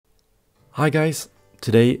Hi guys,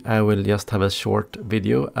 today I will just have a short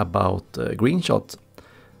video about Greenshot,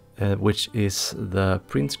 which is the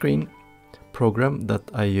print screen program that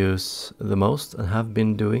I use the most and have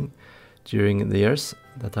been doing during the years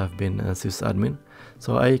that I've been a sysadmin.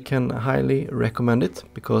 So I can highly recommend it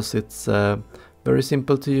because it's very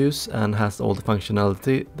simple to use and has all the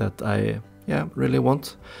functionality that I really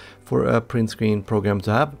want for a print screen program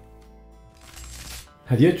to have.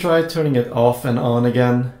 Have you tried turning it off and on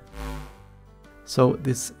again? So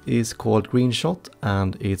this is called Greenshot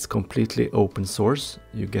and it's completely open source.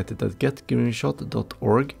 You get it at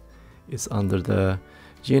getgreenshot.org. It's under the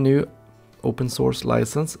GNU open source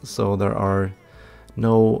license, so there are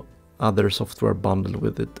no other software bundled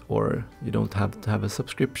with it, or you don't have to have a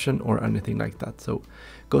subscription or anything like that. So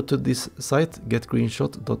go to this site,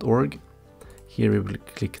 getgreenshot.org. Here you will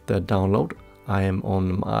click the download. I am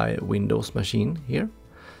on my Windows machine here,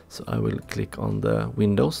 so I will click on the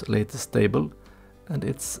Windows latest stable. And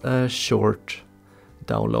it's a short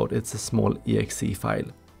download, it's a small exe file.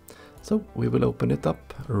 So we will open it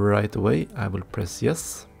up right away. I will press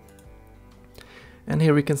yes. And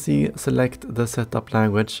here we can see select the setup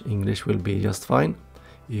language. English will be just fine,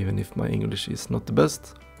 even if my English is not the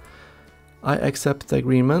best. I accept the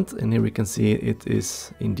agreement, and here we can see it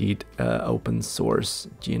is indeed open source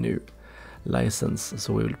GNU license.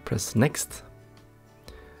 So we will press next.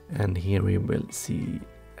 And here we will see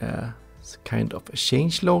it's kind of a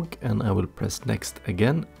changelog, and I will press next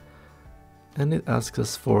again, and it asks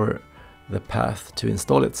us for the path to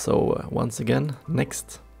install it. So once again,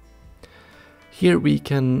 next. Here we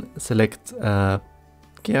can select a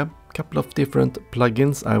couple of different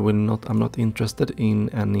plugins. I'm not interested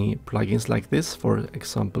in any plugins like this, for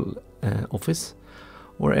example Office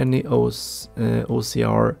or any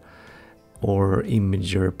OCR or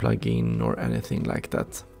Imager plugin or anything like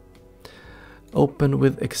that. Open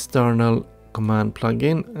with external command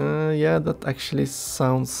plugin. That actually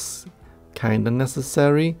sounds kind of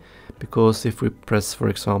necessary, because if we press, for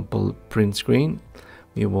example, print screen,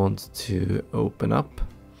 we want to open up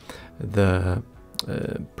the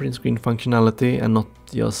print screen functionality and not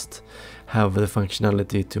just have the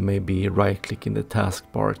functionality to maybe right click in the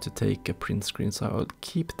taskbar to take a print screen. So I will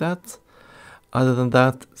keep that. Other than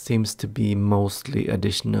that, seems to be mostly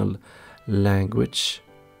additional language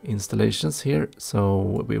installations here,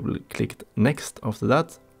 so we will click next after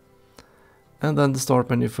that, and then the start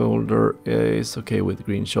menu folder is okay with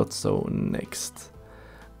Greenshot, so next.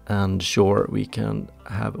 And sure, we can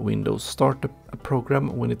have Windows start a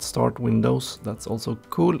program when it start Windows, that's also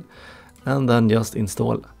cool, and then just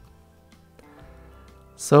install.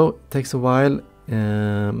 So it takes a while.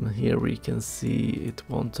 Here we can see it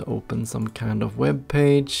want to open some kind of web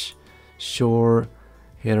page. Sure.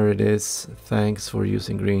 Here it is, thanks for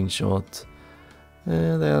using Greenshot.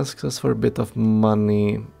 They ask us for a bit of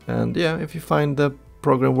money, and yeah, if you find the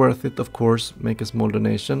program worth it, of course, make a small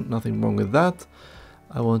donation, nothing wrong with that.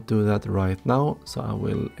 I won't do that right now, so I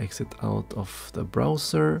will exit out of the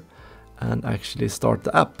browser and actually start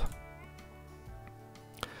the app.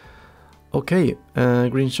 Okay,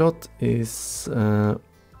 Greenshot is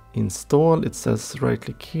installed. It says right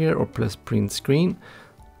click here or press print screen.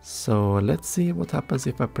 So let's see what happens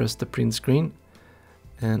if I press the print screen,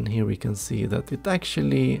 and here we can see that it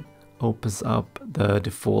actually opens up the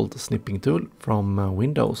default snipping tool from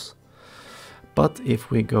Windows. But if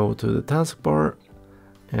we go to the taskbar,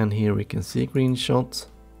 and here we can see Greenshot,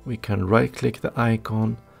 we can right click the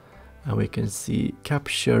icon and we can see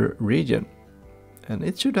capture region, and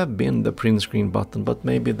it should have been the print screen button, but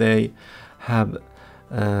maybe they have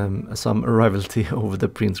some rivalry over the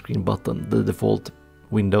print screen button, the default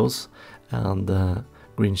Windows and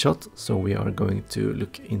Greenshot, so we are going to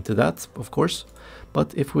look into that, of course.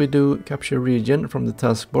 But if we do capture region from the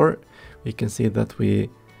taskbar, we can see that we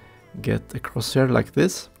get a crosshair like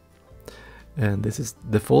this, and this is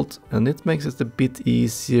default, and it makes it a bit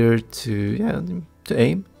easier to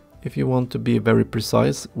aim. If you want to be very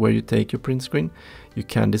precise where you take your print screen, you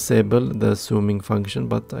can disable the zooming function,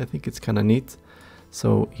 but I think it's kind of neat.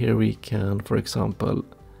 So here we can, for example,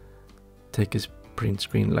 take a print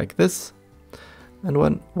screen like this, and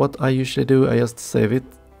what I usually do, I just save it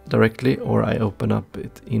directly, or I open up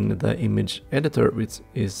it in the image editor, which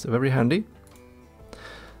is very handy.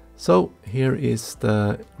 So here is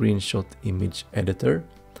the Greenshot image editor,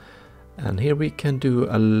 and here we can do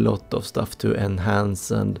a lot of stuff to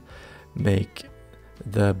enhance and make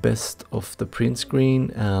the best of the print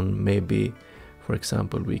screen. And maybe, for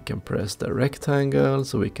example, we can press the rectangle,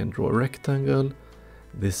 so we can draw a rectangle.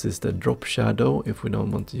 This is the drop shadow if we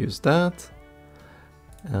don't want to use that.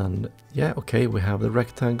 And yeah, okay, we have the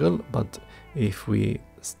rectangle, but if we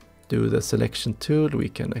do the selection tool, we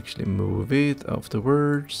can actually move it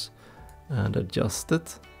afterwards and adjust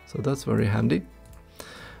it. So that's very handy.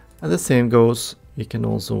 And the same goes, you can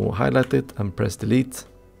also highlight it and press delete.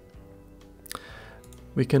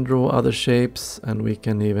 We can draw other shapes, and we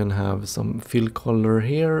can even have some fill color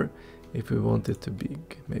here if we want it to be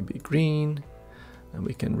maybe green. And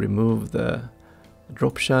we can remove the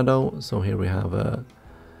drop shadow. So here we have a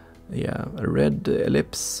red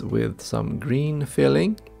ellipse with some green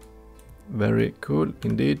filling. Very cool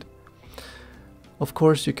indeed. Of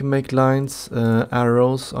course, you can make lines.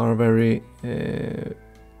 Arrows are very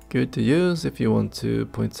good to use if you want to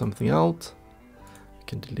point something out. You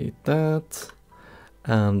can delete that.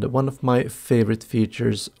 And one of my favorite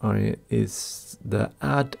features is the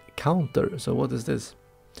add counter. So what is this?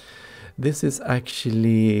 This is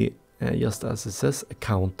actually, just as it says, a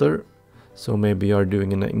counter. So maybe you are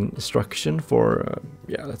doing an instruction for,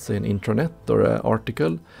 let's say an intranet or an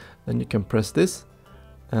article. Then you can press this,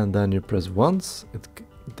 and then you press once. It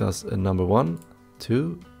does a number 1,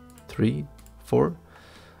 2, 3, 4.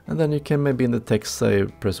 And then you can maybe in the text say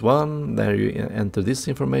press 1, there you enter this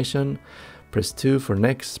information. Press 2 for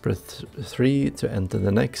next, press 3 to enter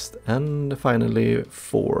the next, and finally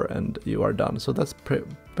 4, and you are done. So that's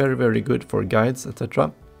very, very good for guides,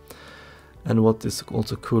 etc. And what is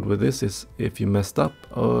also cool with this is if you messed up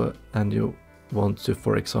and you want to,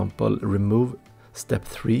 for example, remove step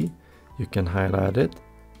 3, you can highlight it,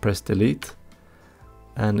 press delete,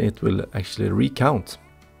 and it will actually recount.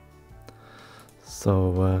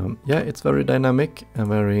 So it's very dynamic and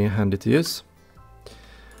very handy to use.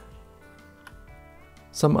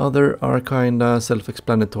 Some other are kinda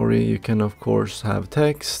self-explanatory. You can of course have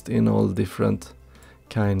text in all different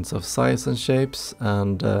kinds of size and shapes,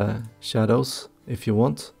 and shadows if you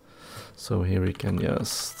want. So here we can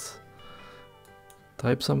just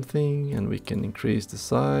type something and we can increase the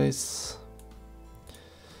size.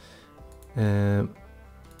 And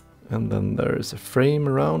then there is a frame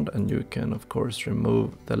around, and you can of course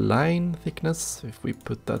remove the line thickness. If we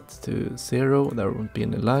put that to 0, there won't be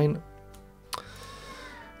any line.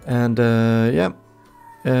 And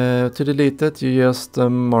to delete it, you just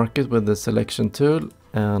mark it with the selection tool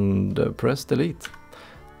and press delete.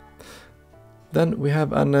 Then we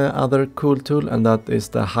have another cool tool, and that is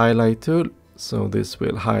the highlight tool. So this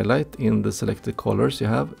will highlight in the selected colors you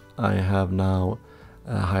have. I have now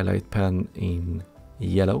a highlight pen in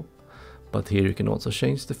yellow, but here you can also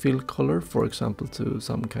change the fill color, for example, to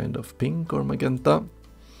some kind of pink or magenta.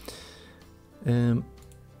 And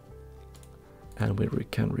we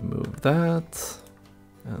can remove that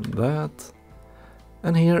and that.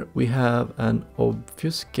 And here we have an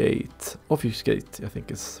obfuscate, I think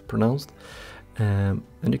it's pronounced. And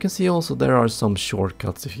you can see also there are some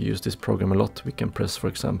shortcuts if you use this program a lot. We can press, for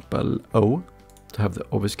example, O to have the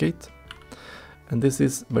obfuscate. And this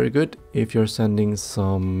is very good if you're sending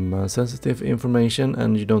some sensitive information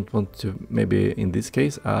and you don't want to, maybe in this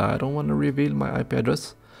case, I don't want to reveal my IP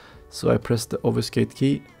address. So I press the obfuscate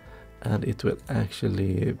key, and it will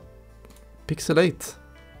actually pixelate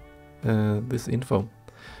this info.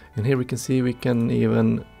 And here we can see we can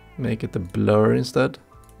even make it a blur instead.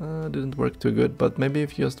 Didn't work too good, but maybe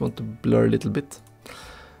if you just want to blur a little bit.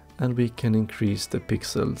 And we can increase the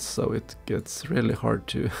pixels so it gets really hard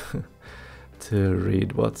to to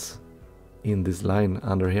read what's in this line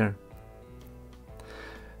under here.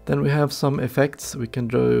 Then we have some effects. We can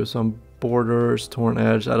draw some borders, torn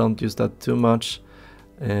edge. I don't use that too much.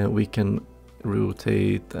 We can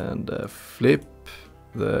rotate and flip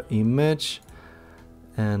the image,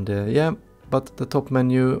 and but the top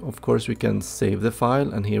menu, of course, we can save the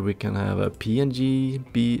file, and here we can have a PNG,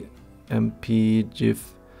 BMP,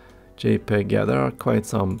 GIF, JPEG. Yeah, there are quite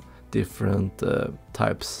some different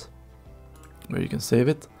types where you can save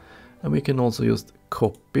it, and we can also just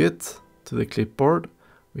copy it to the clipboard.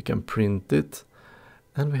 We can print it,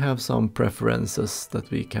 and we have some preferences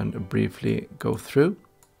that we can briefly go through.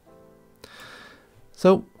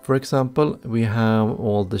 So, for example, we have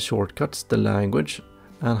all the shortcuts, the language,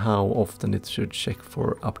 and how often it should check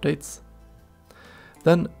for updates.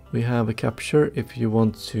 Then we have a capture. If you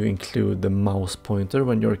want to include the mouse pointer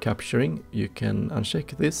when you're capturing, you can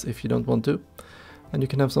uncheck this if you don't want to. And you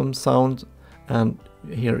can have some sound, and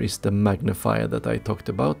here is the magnifier that I talked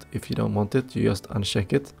about. If you don't want it, you just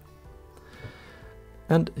uncheck it.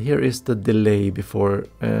 And here is the delay before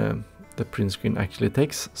the print screen actually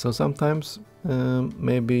takes. So sometimes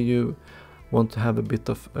maybe you want to have a bit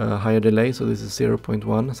of higher delay, so this is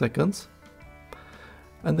 0.1 seconds.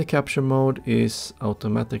 And the capture mode is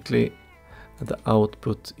automatically the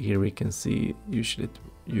output. Here we can see usually it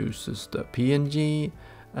uses the PNG,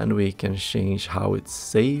 and we can change how it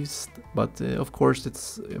saves, but of course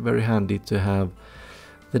it's very handy to have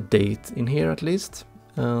the date in here at least.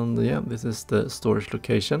 And yeah, this is the storage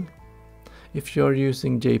location. If you're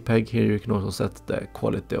using JPEG here, you can also set the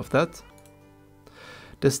quality of that.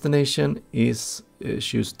 Destination is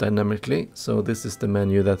choose dynamically, so this is the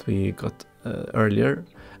menu that we got earlier,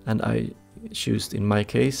 and I choose in my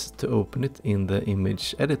case to open it in the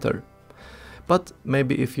image editor. But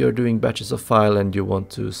maybe if you're doing batches of file and you want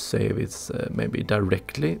to save it maybe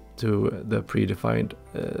directly to the predefined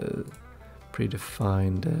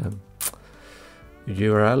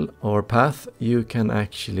URL or path, you can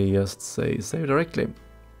actually just say save directly,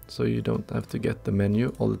 so you don't have to get the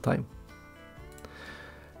menu all the time.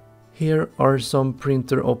 Here are some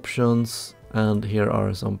printer options, and here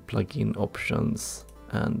are some plugin options,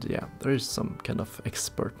 and yeah, there is some kind of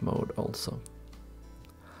expert mode also.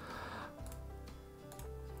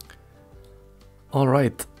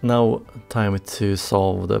 Alright, now time to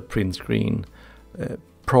solve the print screen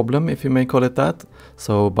problem, if you may call it that.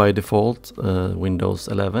 So by default, Windows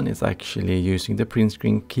 11 is actually using the print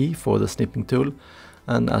screen key for the snipping tool,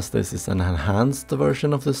 and as this is an enhanced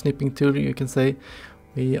version of the snipping tool, you can say,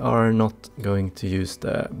 we are not going to use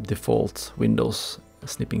the default Windows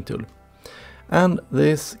snipping tool. And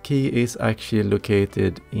this key is actually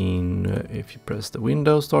located in, if you press the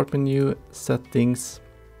Windows Start menu, Settings,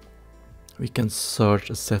 we can search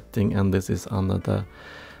a setting, and this is under the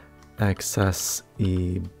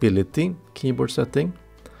accessibility keyboard setting.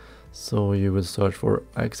 So you will search for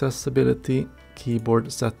accessibility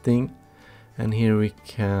keyboard setting, and here we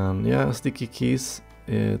can, yeah, sticky keys,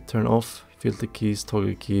 turn off, filter keys,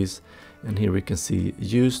 toggle keys, and here we can see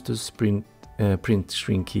use the print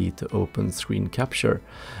screen key to open screen capture,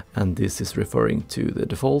 and this is referring to the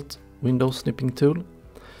default Windows snipping tool.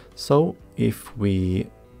 So if we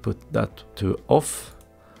put that to off,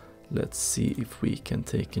 let's see if we can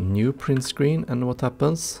take a new print screen, and what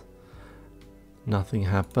happens? Nothing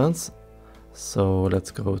happens. So let's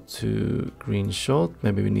go to Greenshot.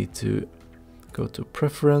 Maybe we need to go to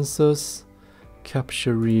Preferences,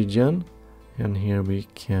 Capture Region, and here we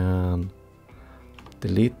can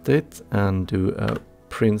delete it and do a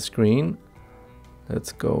print screen.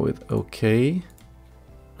 Let's go with OK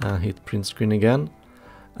and hit print screen again,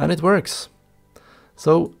 and it works.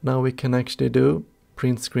 So now we can actually do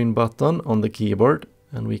print screen button on the keyboard,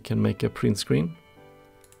 and we can make a print screen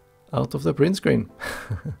out of the print screen.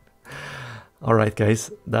 Alright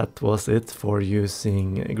guys, that was it for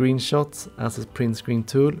using Greenshot as a print screen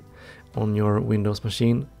tool on your Windows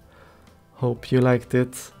machine. Hope you liked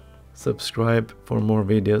it. Subscribe for more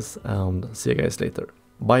videos, and see you guys later.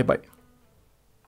 Bye bye.